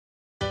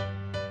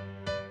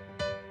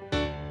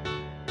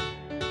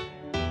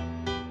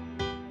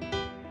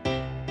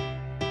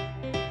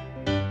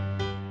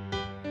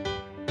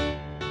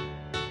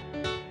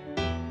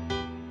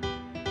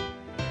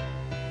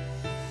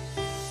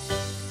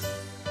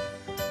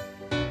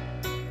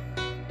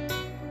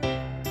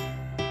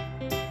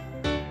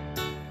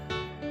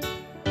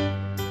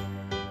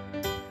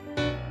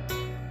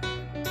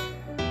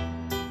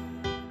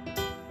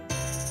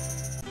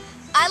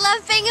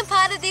love being a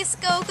part of this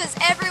school because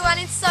everyone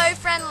is so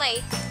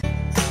friendly.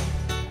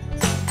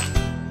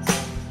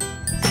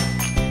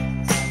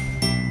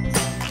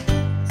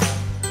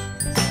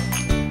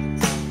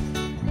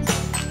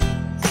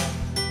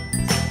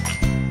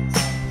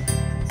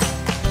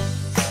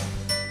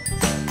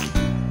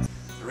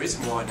 The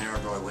reason why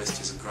Narrabri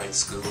West is a great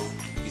school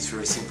is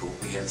very simple.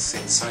 We have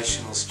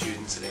sensational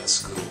students at our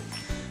school.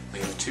 We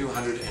have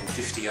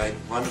 258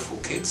 wonderful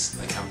kids.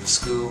 They come to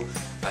school,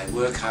 they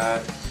work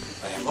hard,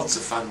 they have lots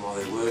of fun while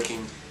they're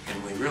working,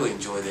 and we really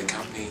enjoy their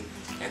company,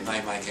 and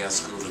they make our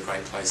school the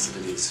great place that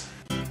it is.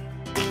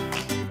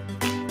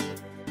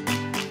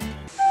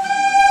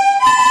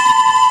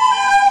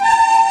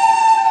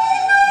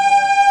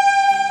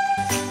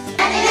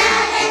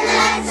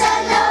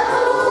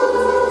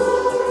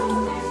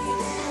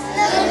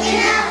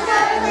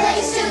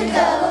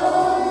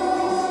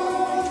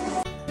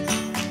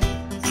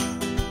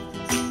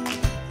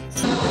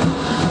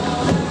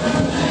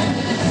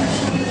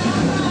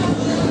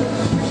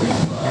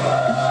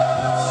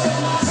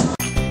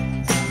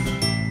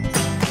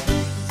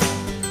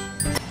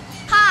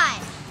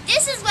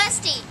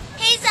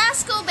 He's our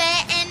school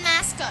bear and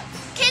mascot.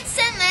 Kids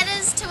send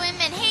letters to him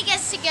and he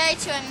gets to go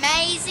to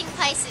amazing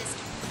places.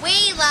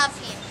 We love him.